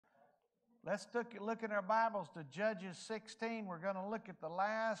Let's look in our Bibles to Judges 16. We're going to look at the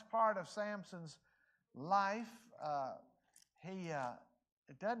last part of Samson's life.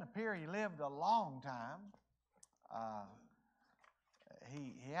 It doesn't appear he lived a long time.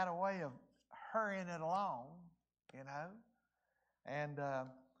 He had a way of hurrying it along, you know. And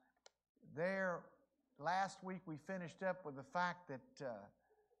there, last week we finished up with the fact that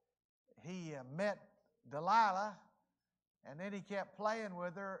he met Delilah, and then he kept playing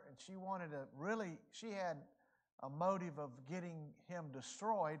with her, and she had a motive of getting him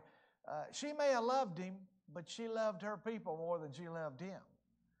destroyed. She may have loved him, but she loved her people more than she loved him.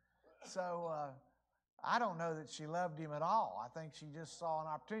 So I don't know that she loved him at all. I think she just saw an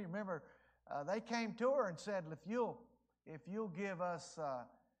opportunity. Remember, they came to her and said, if you'll give us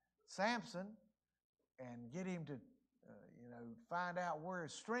Samson and get him to find out where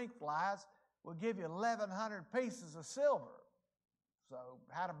his strength lies, we'll give you 1,100 pieces of silver. So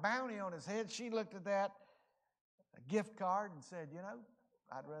had a bounty on his head. She looked at that gift card and said,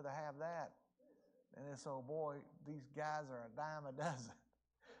 I'd rather have that than this old boy. These guys are a dime a dozen.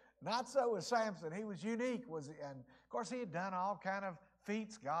 Not so with Samson. He was unique, and of course he had done all kind of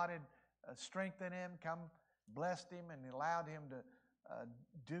feats. God had strengthened him, blessed him, and allowed him to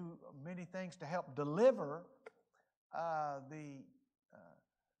do many things to help deliver the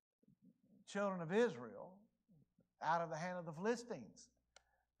children of Israel out of the hand of the Philistines.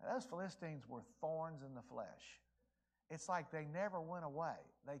 Now, those Philistines were thorns in the flesh. It's like they never went away.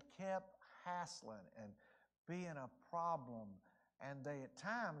 They kept hassling and being a problem, and they at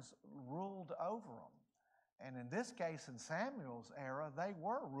times ruled over them. And in this case, in Samuel's era, they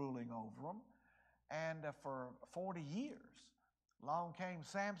were ruling over them, and for 40 years. Along came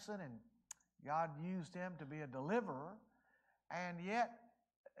Samson, and God used him to be a deliverer, and yet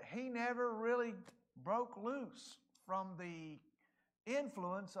he never really broke loose from the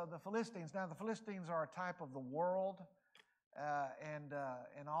influence of the Philistines. Now, the Philistines are a type of the world, and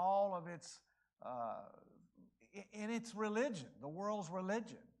all of its in its religion, the world's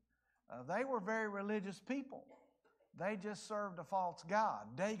religion. They were very religious people. They just served a false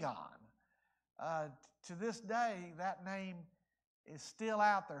god, Dagon. To this day, that name is still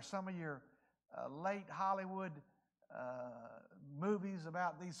out there. Some of your late Hollywood movies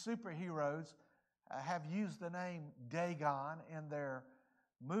about these superheroes have used the name Dagon in their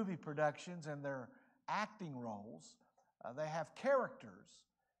movie productions and their acting roles. They have characters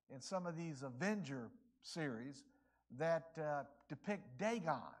in some of these Avenger series that depict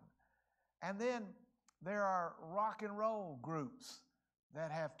Dagon. And then there are rock and roll groups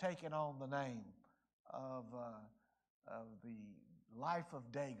that have taken on the name of the life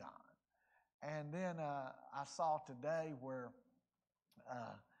of Dagon. And then I saw today where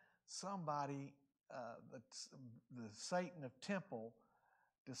somebody, the Satan of Temple,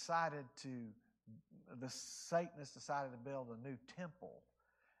 the Satanists decided to build a new temple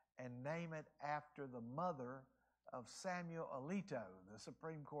and name it after the mother of Samuel Alito, the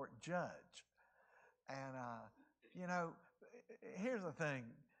Supreme Court judge. And, here's the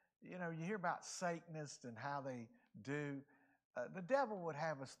thing. You hear about Satanists and how they do. The devil would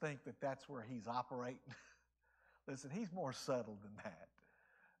have us think that that's where he's operating. Listen, he's more subtle than that.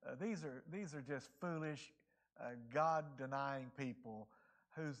 These are just foolish, God-denying people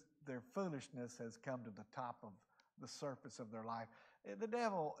their foolishness has come to the top of the surface of their life. The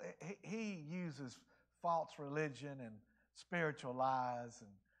devil, he uses false religion and spiritual lies,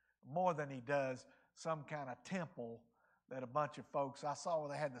 and more than he does some kind of temple that a bunch of folks, I saw where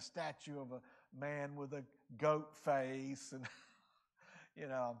they had the statue of a man with a goat face, and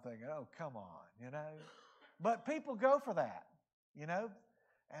I'm thinking, oh, come on, But people go for that,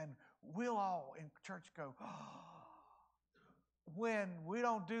 and we'll all in church go, oh. When we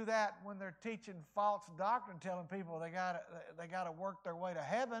don't do that, when they're teaching false doctrine, telling people they got to work their way to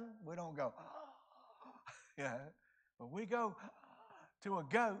heaven, we don't go, oh. But we go to a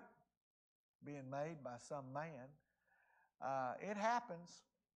goat being made by some man. It happens.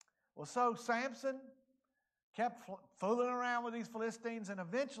 Well, so Samson kept fooling around with these Philistines, and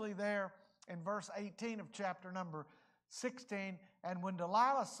eventually there in verse 18 of chapter number 16, and when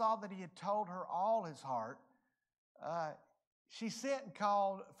Delilah saw that he had told her all his heart, she sent and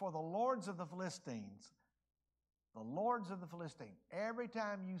called for the lords of the Philistines. The lords of the Philistines. Every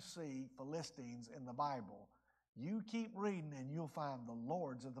time you see Philistines in the Bible, you keep reading and you'll find the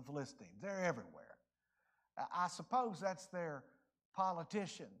lords of the Philistines. They're everywhere. I suppose that's their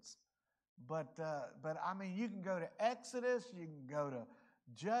politicians. But I mean, you can go to Exodus, you can go to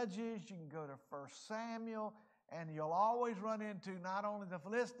Judges, you can go to 1 Samuel, and you'll always run into not only the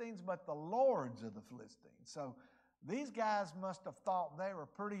Philistines, but the lords of the Philistines. So these guys must have thought they were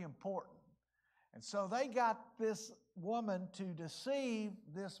pretty important. And so they got this woman to deceive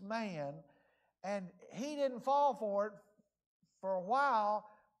this man, and he didn't fall for it for a while,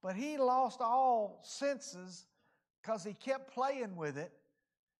 but he lost all senses because he kept playing with it,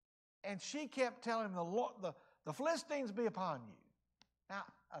 and she kept telling him, the Philistines be upon you. Now,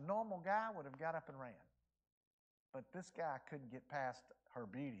 a normal guy would have got up and ran, but this guy couldn't get past her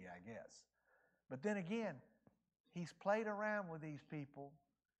beauty, I guess. But then again, he's played around with these people,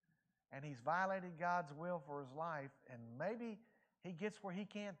 and he's violated God's will for his life, and maybe he gets where he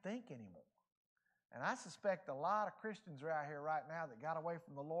can't think anymore. And I suspect a lot of Christians are out here right now that got away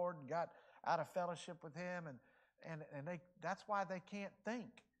from the Lord and got out of fellowship with Him, and that's why they can't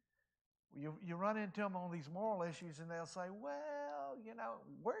think. You run into them on these moral issues, and they'll say, "Well,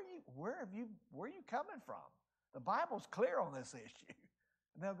 where are you coming from? The Bible's clear on this issue."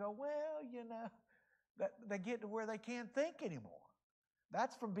 And they'll go, "Well, that they get to where they can't think anymore."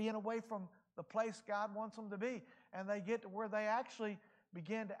 That's from being away from the place God wants them to be. And they get to where they actually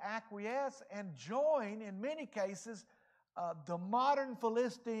begin to acquiesce and join, in many cases, the modern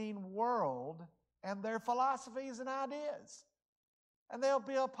Philistine world and their philosophies and ideas. And they'll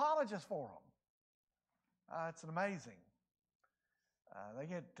be apologists for them. It's amazing. They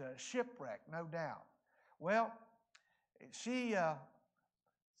get shipwrecked, no doubt. Well, she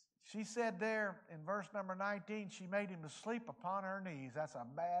said there in verse number 19, she made him to sleep upon her knees. That's a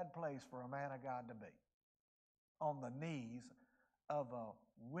bad place for a man of God to be. On the knees of a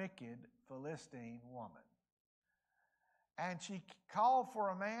wicked Philistine woman. And she called for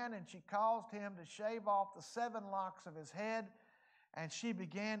a man, and she caused him to shave off the 7 locks of his head, and she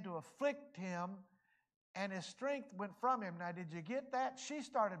began to afflict him, and his strength went from him. Now, did you get that? She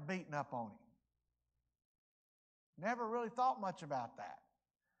started beating up on him. Never really thought much about that.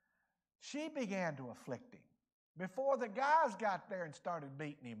 She began to afflict him before the guys got there and started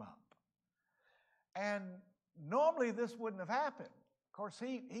beating him up. And normally this wouldn't have happened. Of course,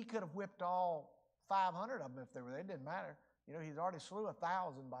 he could have whipped all 500 of them if they were there. It didn't matter. He's already slew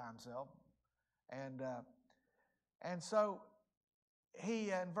 1,000 by himself. And so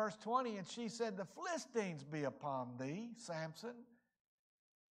he, in verse 20, and she said, "The Philistines be upon thee, Samson."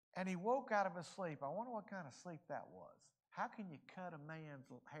 And he woke out of his sleep. I wonder what kind of sleep that was. How can you cut a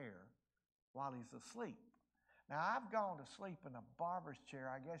man's hair while he's asleep? Now, I've gone to sleep in a barber's chair,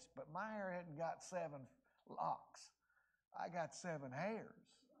 I guess, but my hair hadn't got 7 locks. I got 7 hairs.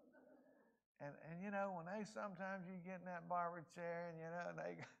 And when sometimes you get in that barber chair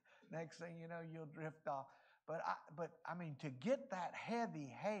and, next thing you know, you'll drift off. But I mean, to get that heavy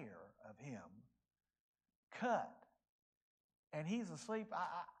hair of him cut, and he's asleep,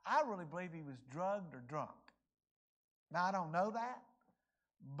 I really believe he was drugged or drunk. Now, I don't know that,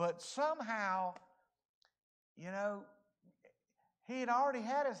 but somehow, he had already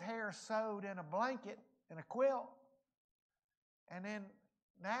had his hair sewed in a blanket, in a quilt, and then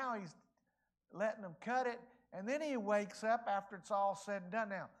now he's letting them cut it, and then he wakes up after it's all said and done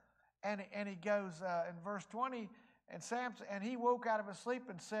now. And he goes in verse 20, and Samson, and he woke out of his sleep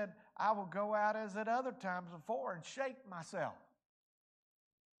and said, "I will go out as at other times before and shake myself."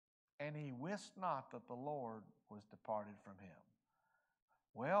 And he wist not that the Lord was departed from him.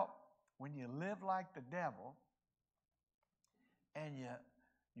 Well, when you live like the devil, and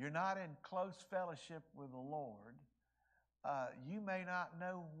you're not in close fellowship with the Lord, you may not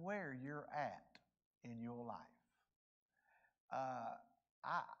know where you're at in your life.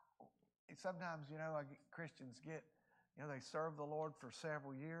 Sometimes, Christians get, they serve the Lord for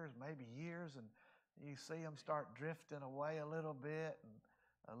several years, maybe years, and you see them start drifting away a little bit, and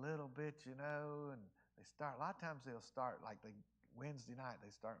and they start, a lot of times they'll start like Wednesday night, they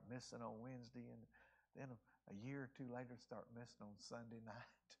start missing on Wednesday, and then a year or two later start missing on Sunday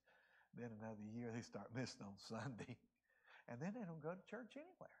night. Then another year they start missing on Sunday. And then they don't go to church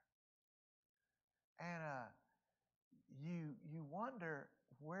anywhere. And you wonder,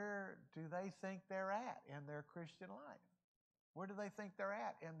 where do they think they're at in their Christian life? Where do they think they're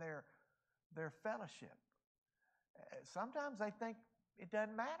at in their fellowship? Sometimes they think it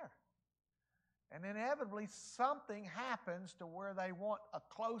doesn't matter. And inevitably something happens to where they want a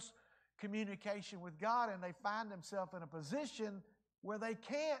close communication with God, and they find themselves in a position where they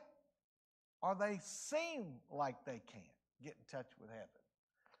can't, or they seem like they can't get in touch with heaven.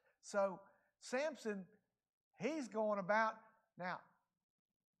 So Samson, he's going about. Now,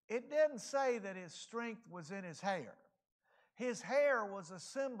 it didn't say that his strength was in his hair. His hair was a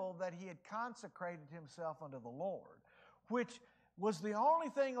symbol that he had consecrated himself unto the Lord, which was the only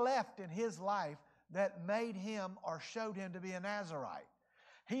thing left in his life that made him or showed him to be a Nazirite.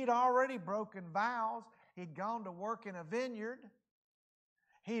 He'd already broken vows. He'd gone to work in a vineyard.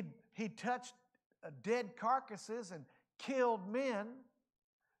 He'd touched dead carcasses and killed men.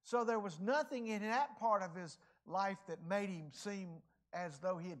 So there was nothing in that part of his life that made him seem as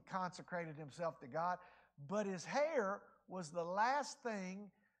though he had consecrated himself to God. But his hair was the last thing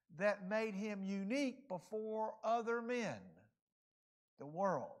that made him unique before other men, the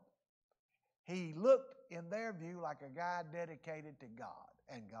world. He looked, in their view, like a guy dedicated to God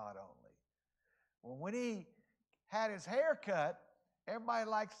and God only. Well, when he had his hair cut, everybody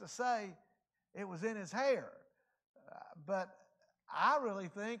likes to say it was in his hair. But I really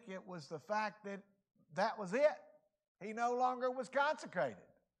think it was the fact that that was it. He no longer was consecrated.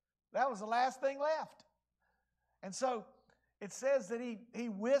 That was the last thing left. And so it says that he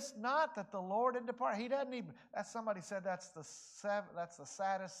wist not that the Lord had departed. He doesn't even, somebody said that's the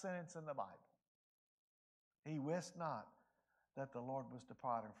saddest sentence in the Bible. He wist not that the Lord was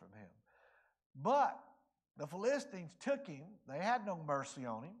departing from him. But the Philistines took him. They had no mercy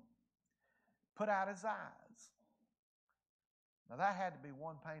on him. Put out his eyes. Now that had to be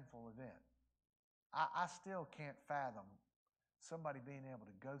one painful event. I still can't fathom somebody being able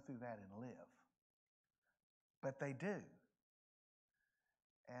to go through that and live. But they do.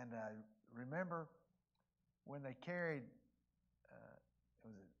 And remember when they carried,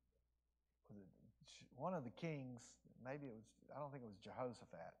 was it one of the kings, maybe it was, I don't think it was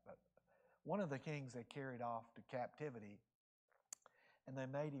Jehoshaphat, but one of the kings they carried off to captivity, and they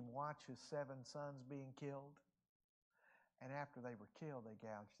made him watch his 7 sons being killed. And after they were killed, they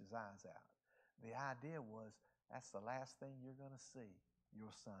gouged his eyes out. The idea was, that's the last thing you're going to see,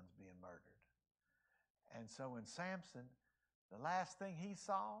 your sons being murdered. And so in Samson, the last thing he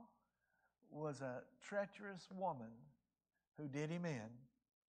saw was a treacherous woman who did him in,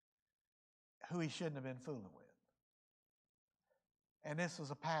 who he shouldn't have been fooling with. And this was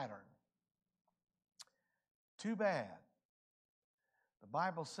a pattern. Too bad. The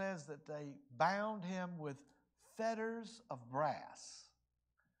Bible says that they bound him with fetters of brass,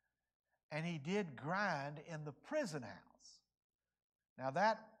 and he did grind in the prison house. Now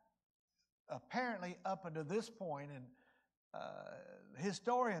that apparently up until this point, and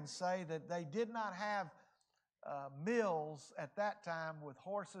historians say that they did not have mills at that time with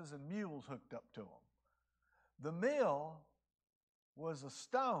horses and mules hooked up to them. The mill was a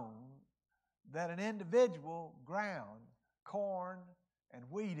stone that an individual ground corn and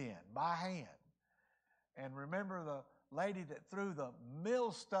wheat in by hand. And remember the lady that threw the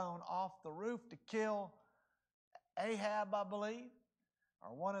millstone off the roof to kill Ahab, I believe,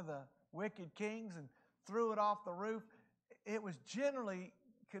 or one of the wicked kings, and threw it off the roof? It was generally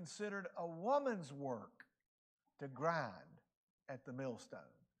considered a woman's work to grind at the millstone.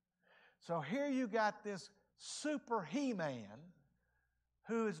 So here you got this super He-Man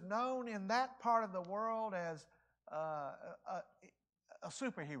who is known in that part of the world as a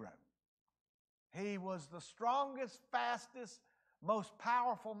superhero. He was the strongest, fastest, most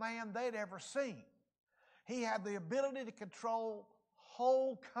powerful man they'd ever seen. He had the ability to control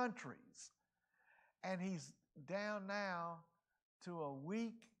whole countries. And he's down now to a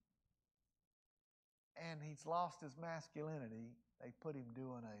weak, and he's lost his masculinity. They put him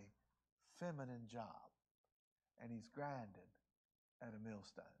doing a feminine job, and he's grinding at a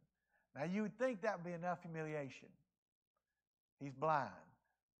millstone. Now you would think that would be enough humiliation. He's blind.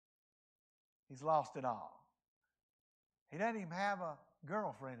 He's lost it all. He doesn't even have a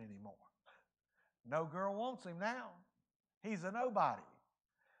girlfriend anymore. No girl wants him now. He's a nobody.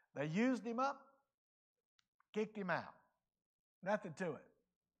 They used him up, kicked him out. Nothing to it.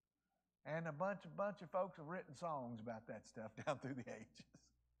 And a bunch of folks have written songs about that stuff down through the ages.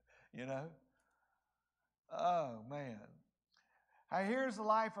 You know? Oh, man. Hey, here's the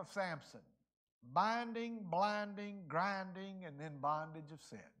life of Samson. Binding, blinding, grinding, and then bondage of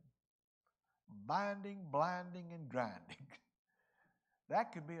sin. Binding, blinding, and grinding.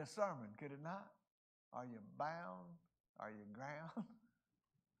 That could be a sermon, could it not? Are you bound? Are you ground?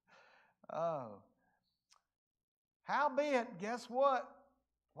 Oh. Howbeit, guess what?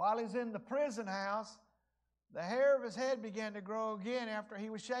 While he's in the prison house, the hair of his head began to grow again after he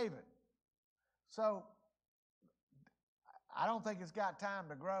was shaven. So, I don't think it's got time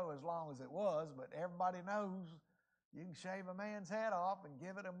to grow as long as it was, but everybody knows you can shave a man's head off and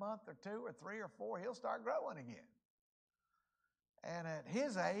give it a month or 2 or 3 or 4, he'll start growing again. And at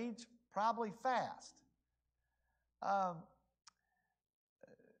his age, probably fast.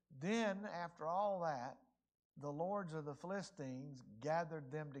 Then, after all that, the lords of the Philistines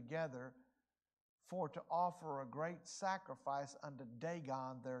gathered them together for to offer a great sacrifice unto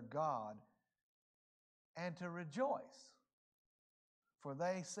Dagon their god, and to rejoice. For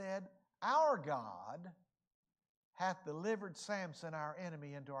they said, our God hath delivered Samson our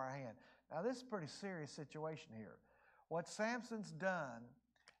enemy into our hand. Now this is a pretty serious situation here. What Samson's done,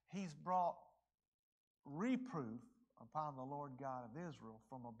 he's brought reproof upon the Lord God of Israel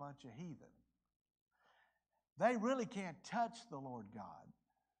from a bunch of heathen. They really can't touch the Lord God,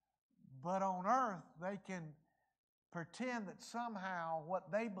 but on earth they can pretend that somehow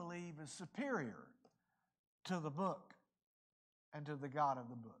what they believe is superior to the book and to the God of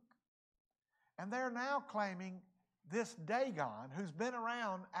the book. And they're now claiming this Dagon, who's been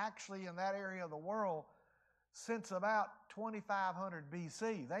around actually in that area of the world since about 2500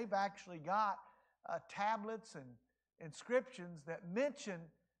 BC. They've actually got tablets and inscriptions that mention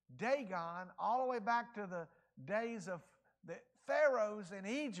Dagon all the way back to the days of the pharaohs in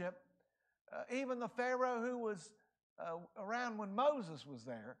Egypt, even the Pharaoh who was around when Moses was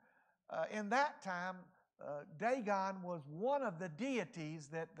there. In that time, Dagon was one of the deities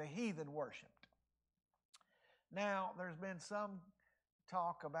that the heathen worshipped. There's been some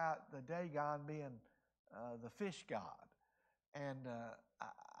talk about the Dagon being the fish god, and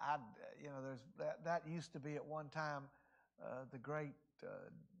that used to be at one time the great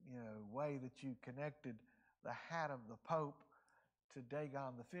way that you connected the hat of the Pope to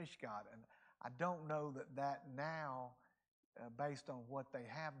Dagon the fish god, and I don't know that now, based on what they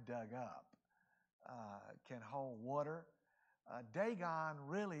have dug up, can hold water. Dagon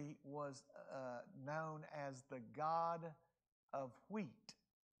really was known as the god of wheat,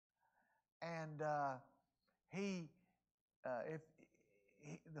 and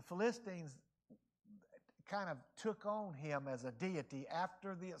the Philistines kind of took on him as a deity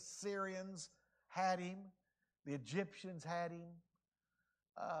after the Assyrians had him, the Egyptians had him,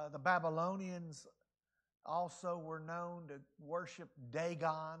 the Babylonians also were known to worship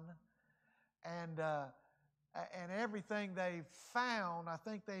Dagon, and everything they found, I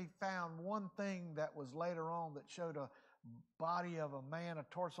think they found one thing that was later on that showed a body of a man, a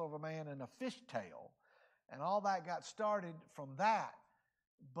torso of a man, and a fish tail. And all that got started from that.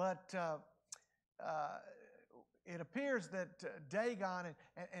 But it appears that Dagon,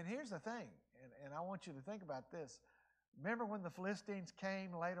 and here's the thing, and I want you to think about this. Remember when the Philistines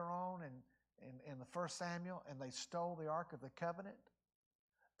came later on in the 1 Samuel and they stole the Ark of the Covenant?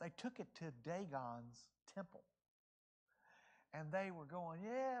 They took it to Dagon's temple. And they were going,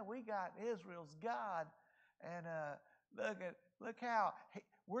 yeah, we got Israel's God. And look how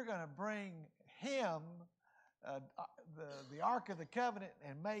we're going to bring him the Ark of the Covenant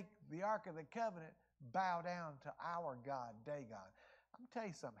and make the Ark of the Covenant bow down to our God, Dagon. I'm going to tell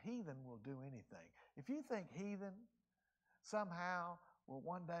you something, heathen will do anything. If you think heathen somehow will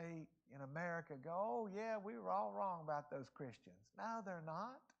one day in America go, oh yeah, we were all wrong about those Christians. No, they're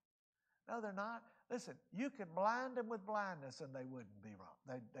not. No, they're not. Listen, you could blind them with blindness and they wouldn't be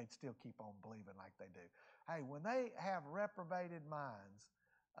wrong. They'd still keep on believing like they do. Hey, when they have reprobated minds,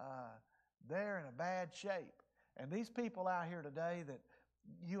 they're in a bad shape. And these people out here today that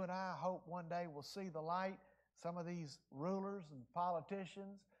you and I hope one day will see the light, some of these rulers and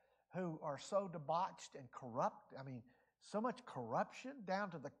politicians who are so debauched and corrupt, I mean, so much corruption down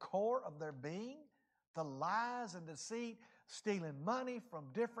to the core of their being, the lies and deceit, stealing money from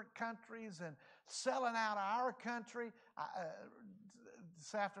different countries and selling out our country.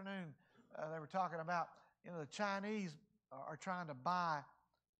 This afternoon, they were talking about, the Chinese are trying to buy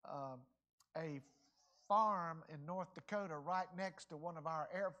a farm in North Dakota right next to one of our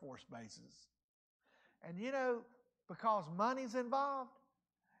Air Force bases. And because money's involved,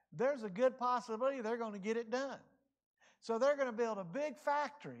 there's a good possibility they're going to get it done. So they're going to build a big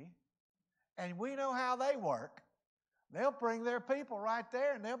factory, and we know how they work. They'll bring their people right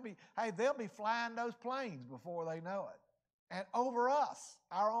there, and they'll be flying those planes before they know it. And over us,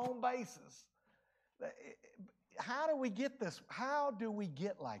 our own bases. How do we get this? How do we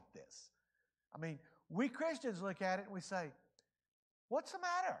get like this? I mean, we Christians look at it and we say, what's the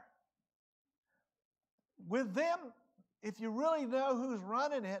matter? With them, if you really know who's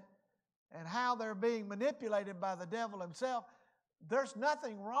running it and how they're being manipulated by the devil himself, there's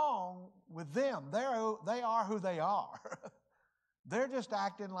nothing wrong with them. They are who they are. They're just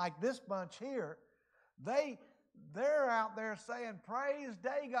acting like this bunch here. They're out there saying, praise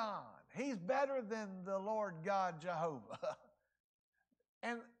Dagon. He's better than the Lord God Jehovah.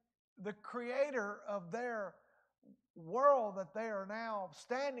 And the creator of their world that they are now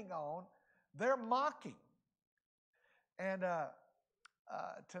standing on, they're mocking. And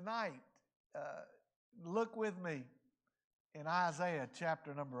tonight, look with me in Isaiah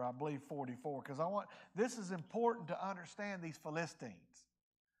chapter number, I believe, 44, because this is important to understand these Philistines.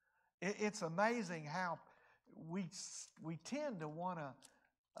 It's amazing how we tend to want to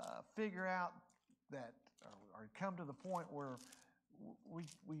figure out that or come to the point where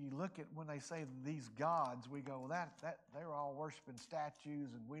we look at when they say these gods, we go, well, that they're all worshiping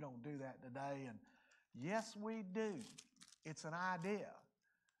statues, and we don't do that today. And yes, we do. It's an idea.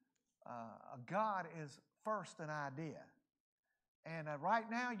 A God is first an idea. And right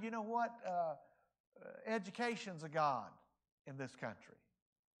now, you know what? Education's a god in this country.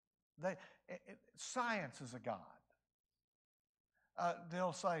 Science is a god.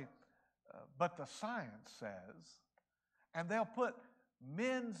 They'll say, but the science says, and they'll put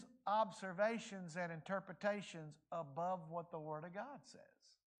men's observations and interpretations above what the Word of God says.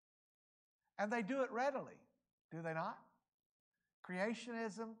 And they do it readily, do they not?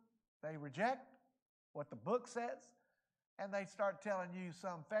 Creationism, they reject what the book says, and they start telling you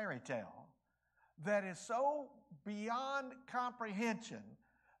some fairy tale that is so beyond comprehension,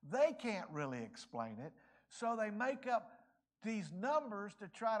 they can't really explain it. So they make up these numbers to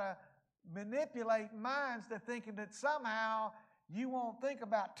try to manipulate minds to thinking that somehow you won't think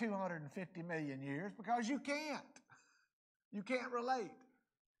about 250 million years because you can't. You can't relate.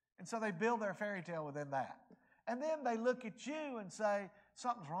 And so they build their fairy tale within that. And then they look at you and say,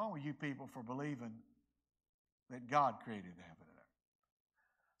 something's wrong with you people for believing that God created the heaven and earth.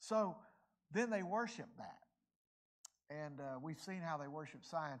 So then they worship that. And we've seen how they worship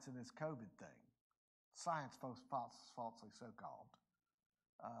science in this COVID thing. Science, falsely so-called.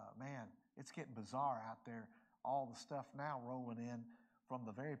 Man, it's getting bizarre out there. All the stuff now rolling in from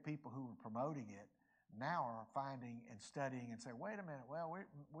the very people who were promoting it now are finding and studying and say, wait a minute, well,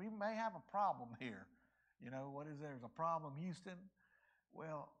 we may have a problem here. You know, what is there? There's a problem, Houston?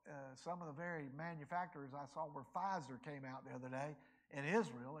 Well, some of the very manufacturers I saw where Pfizer came out the other day in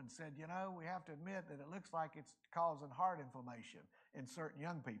Israel and said, you know, we have to admit that it looks like it's causing heart inflammation in certain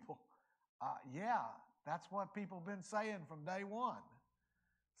young people. Yeah, that's what people have been saying from day one.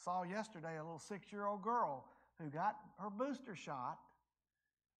 Saw yesterday a little 6-year-old girl who got her booster shot,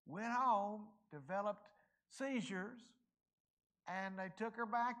 went home, developed seizures, and they took her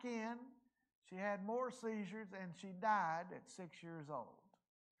back in. She had more seizures, and she died at 6 years old.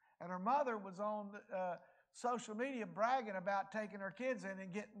 And her mother was on social media bragging about taking her kids in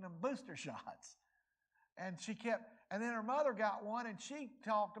and getting them booster shots. And then her mother got one, and she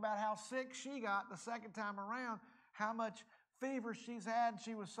talked about how sick she got the second time around, how much fever she's had.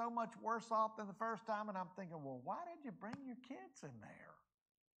 She was so much worse off than the first time. And I'm thinking, well, why did you bring your kids in there?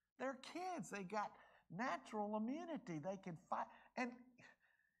 They're kids. They got natural immunity. They can fight. And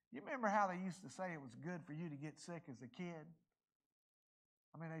you remember how they used to say it was good for you to get sick as a kid?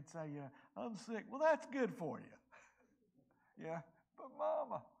 I mean, they'd say, I'm sick. Well, that's good for you. Yeah. But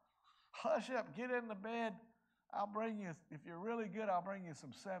Mama, hush up, get in the bed. I'll bring you, if you're really good, I'll bring you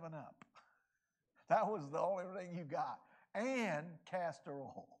some 7-Up. That was the only thing you got. And castor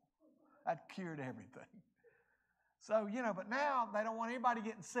oil. That cured everything. So, but now they don't want anybody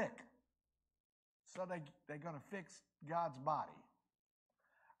getting sick. So they're going to fix God's body.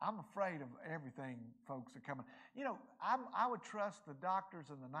 I'm afraid of everything folks are coming. I would trust the doctors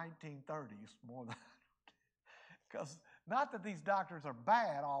in the 1930s more than because not that these doctors are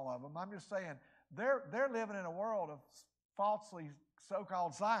bad, all of them. I'm just saying they're living in a world of falsely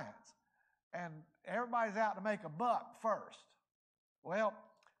so-called science. And everybody's out to make a buck first. Well,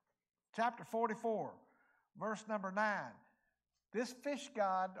 chapter 44, verse number 9. This fish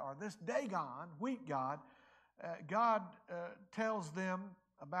god, or this Dagon, wheat god, God tells them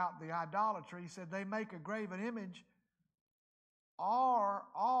about the idolatry. He said, they make a graven image. Are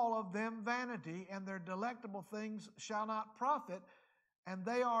all of them vanity, and their delectable things shall not profit, and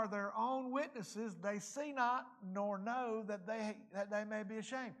they are their own witnesses. They see not, nor know that they may be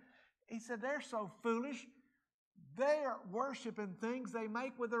ashamed. He said they're so foolish, they are worshiping things they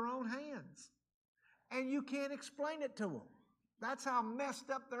make with their own hands. And you can't explain it to them. That's how messed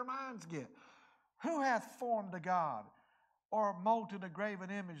up their minds get. Who hath formed a god, or molded a graven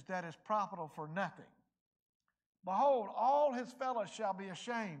image that is profitable for nothing? Behold, all his fellows shall be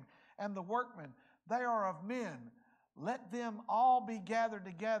ashamed, and the workmen, they are of men. Let them all be gathered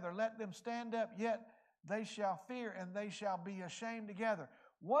together. Let them stand up, yet they shall fear, and they shall be ashamed together.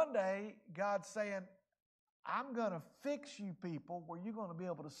 One day, God's saying, I'm going to fix you people where you're going to be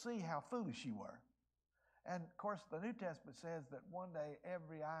able to see how foolish you were. And, of course, the New Testament says that one day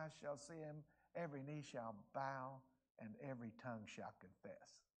every eye shall see him, every knee shall bow, and every tongue shall confess.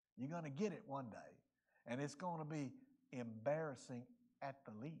 You're going to get it one day, and it's going to be embarrassing at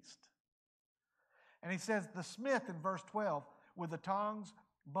the least. And he says, the smith in verse 12, with the tongs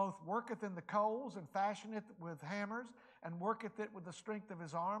both worketh in the coals, and fashioneth with hammers, and worketh it with the strength of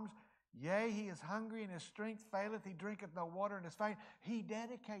his arms. Yea, he is hungry, and his strength faileth. He drinketh no water, and is faint. He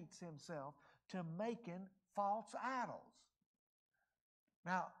dedicates himself to making false idols.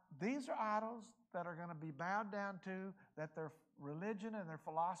 Now, these are idols that are going to be bowed down to, that their religion and their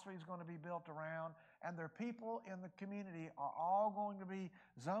philosophy is going to be built around, and their people in the community are all going to be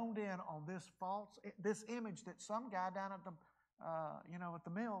zoned in on this image that some guy down at the, at the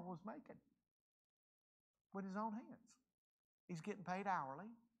mill was making with his own hands. He's getting paid hourly,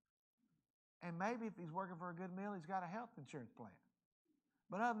 and maybe if he's working for a good mill, he's got a health insurance plan.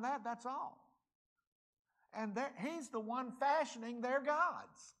 But other than that, that's all. And he's the one fashioning their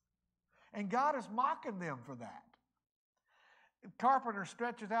gods. And God is mocking them for that. Carpenter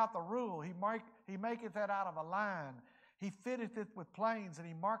stretches out the rule. He maketh it out of a line. He fitteth it with planes, and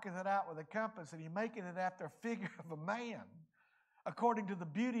he marketh it out with a compass, and he maketh it after a figure of a man, according to the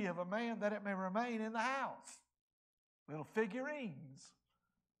beauty of a man, that it may remain in the house. Little figurines.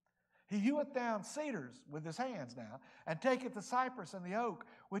 He heweth down cedars with his hands now, and taketh the cypress and the oak,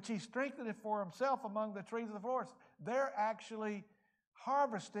 which he strengtheneth for himself among the trees of the forest. They're actually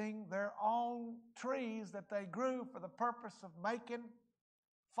harvesting their own trees that they grew for the purpose of making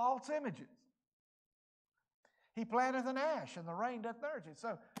false images. He planteth an ash, and the rain doth nourish it.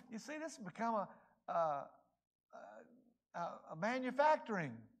 So you see, this has become a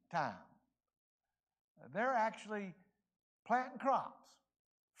manufacturing time. They're actually planting crops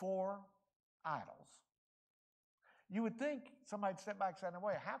for idols. You would think somebody'd step back and say,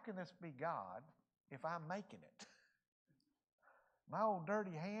 "Wait, how can this be God if I'm making it? My old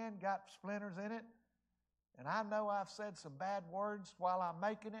dirty hand got splinters in it, and I know I've said some bad words while I'm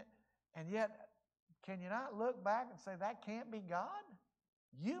making it, and yet can you not look back and say, that can't be God?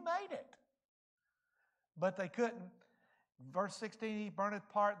 You made it." But they couldn't. Verse 16, he burneth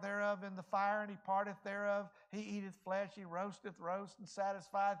part thereof in the fire, and he parteth thereof. He eateth flesh, he roasteth roast, and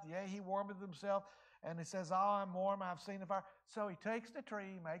satisfieth. Yea, he warmeth himself. And he says, "Oh, I'm warm, I've seen the fire." So he takes the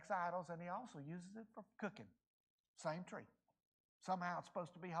tree, makes idols, and he also uses it for cooking. Same tree. Somehow it's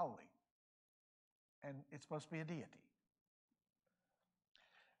supposed to be holy. And it's supposed to be a deity.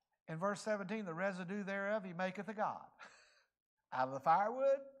 In verse 17, the residue thereof he maketh a god. Out of the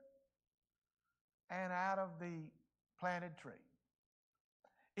firewood and out of the planted tree.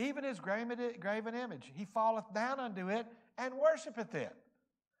 Even his graven image, he falleth down unto it and worshipeth it,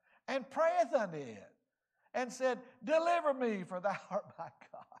 and prayeth unto it, and said, "Deliver me, for thou art my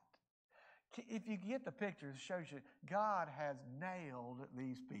God." If you get the picture, it shows you God has nailed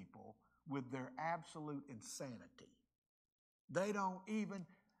these people with their absolute insanity. They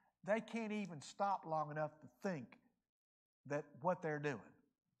can't even stop long enough to think that what they're doing.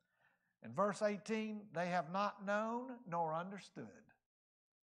 In verse 18, they have not known nor understood,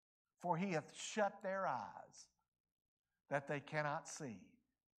 for he hath shut their eyes that they cannot see,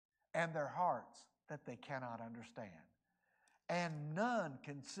 and their hearts that they cannot understand. And none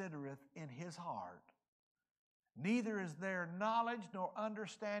considereth in his heart, neither is there knowledge nor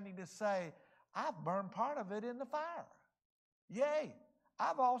understanding to say, "I've burned part of it in the fire. Yea,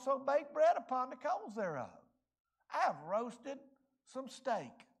 I've also baked bread upon the coals thereof. I have roasted some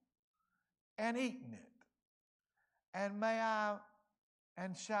steak and eaten it.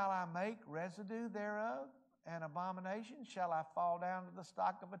 And shall I make residue thereof an abomination? Shall I fall down to the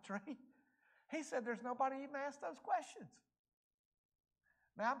stock of a tree?" He said there's nobody even asked those questions.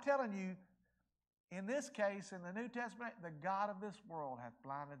 Now I'm telling you, in this case, in the New Testament, the God of this world hath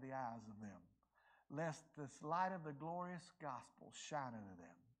blinded the eyes of them, lest this light of the glorious gospel shine unto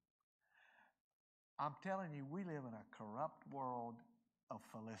them. I'm telling you, we live in a corrupt world of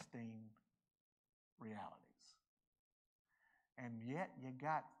Philistine realities. And yet you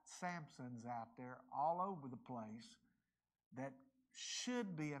got Samsons out there all over the place that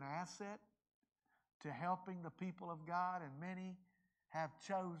should be an asset to helping the people of God, and many have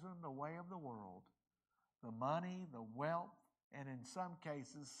chosen the way of the world, the money, the wealth, and in some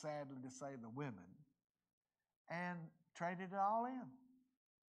cases, sadly to say, the women, and traded it all in.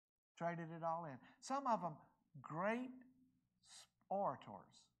 Traded it all in. Some of them great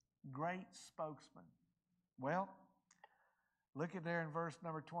orators, great spokesmen. Well, look at there in verse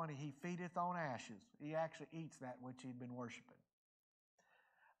number 20. He feedeth on ashes. He actually eats that which he'd been worshiping.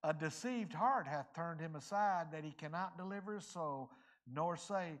 A deceived heart hath turned him aside, that he cannot deliver his soul, nor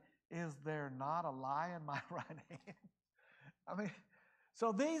say, "Is there not a lie in my right hand?"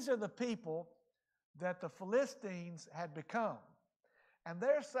 So these are the people that the Philistines had become. And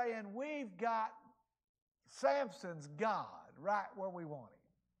they're saying, we've got Samson's God right where we want him.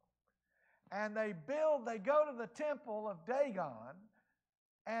 And they go to the temple of Dagon,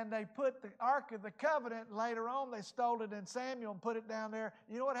 and they put the Ark of the Covenant. Later on, they stole it in Samuel and put it down there.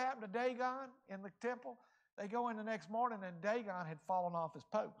 You know what happened to Dagon in the temple? They go in the next morning, and Dagon had fallen off his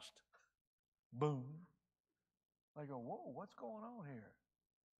post. Boom. They go, whoa, what's going on here?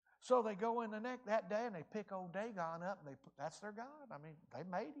 So they go in that day and they pick old Dagon up and that's their God. I mean, they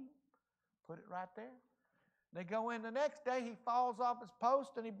made him. Put it right there. They go in the next day, he falls off his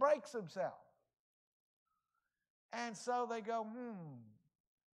post and he breaks himself. And so they go,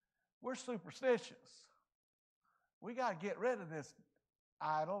 we're superstitious. We got to get rid of this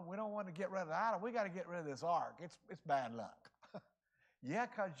idol. We don't want to get rid of the idol. We got to get rid of this ark. It's bad luck. Yeah,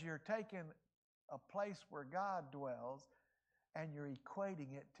 because you're taking a place where God dwells and you're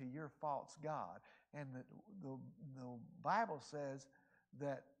equating it to your false God. And the Bible says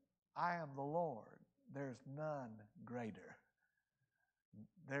that I am the Lord. There's none greater.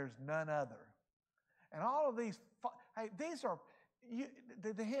 There's none other. And all of these, these are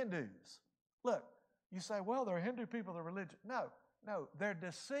the Hindus. Look, you say, well, they're Hindu people, they're religious. No, they're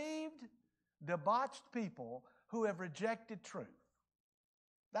deceived, debauched people who have rejected truth.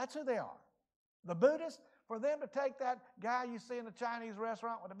 That's who they are. The Buddhists, for them to take that guy you see in the Chinese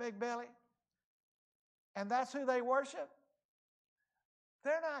restaurant with a big belly, and that's who they worship,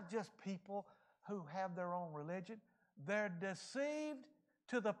 they're not just people who have their own religion. They're deceived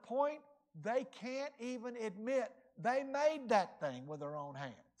to the point they can't even admit they made that thing with their own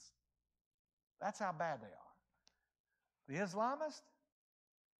hands. That's how bad they are. The Islamists,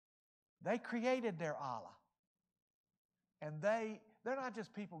 they created their Allah. And they're not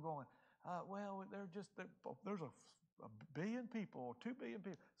just people going, well, there's a billion people or 2 billion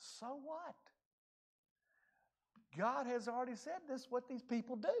people. So what? God has already said this is what these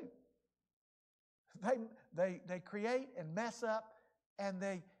people do. They create and mess up, and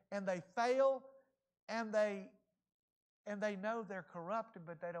they fail, and they know they're corrupted,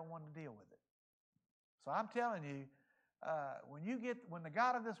 but they don't want to deal with it. So I'm telling you, when the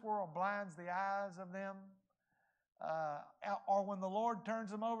God of this world blinds the eyes of them, or when the Lord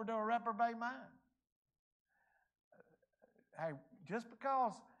turns them over to a reprobate mind, hey, just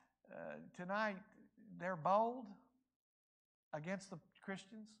because tonight they're bold against the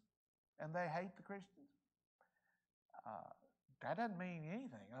Christians and they hate the Christians, that doesn't mean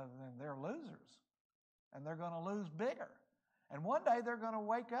anything other than they're losers, and they're going to lose bigger. And one day they're going to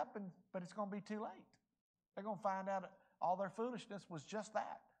wake up, but it's going to be too late. They're going to find out all their foolishness was just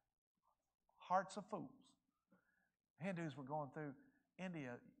that. Hearts of fools. Hindus were going through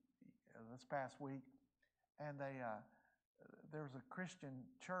India this past week, and there was a Christian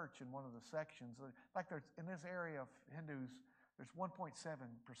church in one of the sections. Like there's in this area of Hindus, there's 1.7%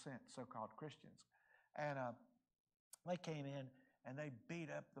 so-called Christians. And they came in and they beat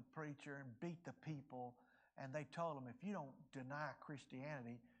up the preacher and beat the people, and they told them, if you don't deny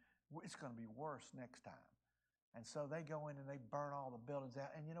Christianity, it's going to be worse next time. And so they go in and they burn all the buildings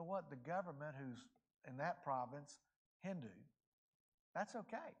out. And you know what? The government, who's in that province, Hindu, that's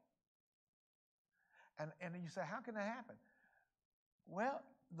okay. And you say, how can that happen? Well,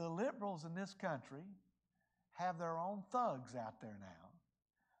 the liberals in this country have their own thugs out there now.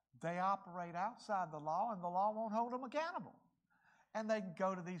 They operate outside the law, and the law won't hold them accountable. And they can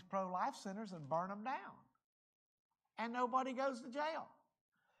go to these pro-life centers and burn them down. And nobody goes to jail.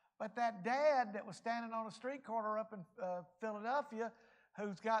 But that dad that was standing on a street corner up in Philadelphia,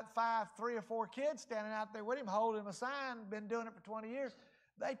 who's got 3 or 4 kids standing out there with him, holding a sign, been doing it for 20 years,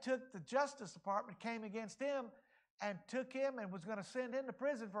 they took the Justice Department, came against him, and took him and was going to send him to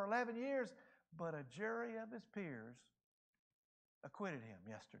prison for 11 years. But a jury of his peers acquitted him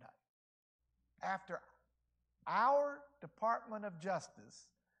yesterday. After our Department of Justice,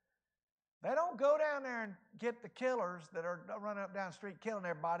 they don't go down there and get the killers that are running up down the street killing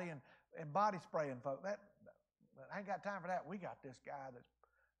everybody and body spraying folks. I ain't got time for that. We got this guy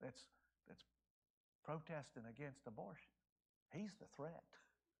that's protesting against abortion. He's the threat.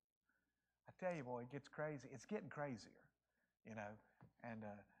 I tell you, boy, it gets crazy. It's getting crazier, you know. And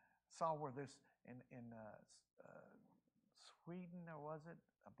saw where this in Sweden, or was it?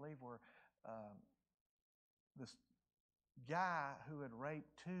 I believe where this guy who had raped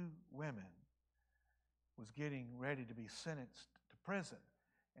 2 women was getting ready to be sentenced to prison.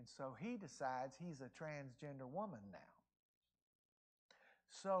 And so he decides he's a transgender woman now.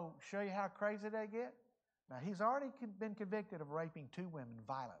 So, show you how crazy they get? Now, he's already been convicted of raping 2 women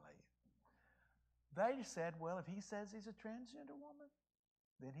violently. They said, well, if he says he's a transgender woman,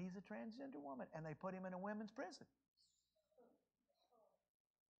 then he's a transgender woman. And they put him in a women's prison.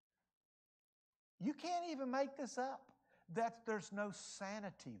 You can't even make this up. There's no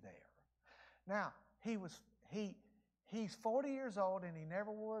sanity there. Now, he's 40 years old, and he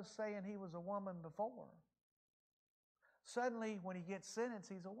never was saying he was a woman before. Suddenly, when he gets sentenced,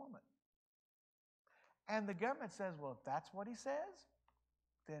 he's a woman. And the government says, well, if that's what he says,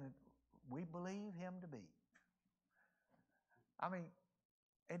 then we believe him to be. I mean,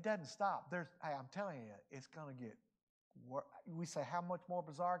 it doesn't stop. Hey, I'm telling you, it's going to get worse. We say, how much more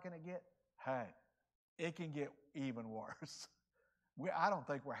bizarre can it get? Hey, it can get even worse. I don't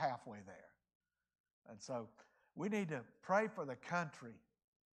think we're halfway there. And so we need to pray for the country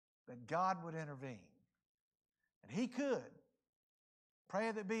that God would intervene. And he could. Pray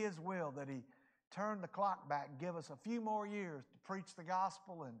that it be his will, that he turn the clock back and give us a few more years to preach the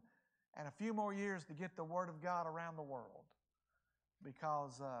gospel and a few more years to get the word of God around the world.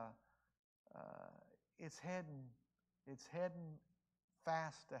 Because it's heading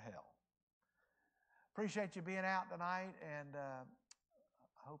fast to hell. Appreciate you being out tonight, and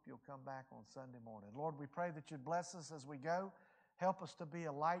I hope you'll come back on Sunday morning. Lord, we pray that you'd bless us as we go. Help us to be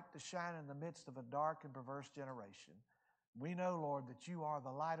a light to shine in the midst of a dark and perverse generation. We know, Lord, that you are the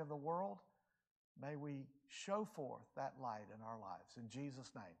light of the world. May we show forth that light in our lives. In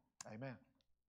Jesus' name, amen.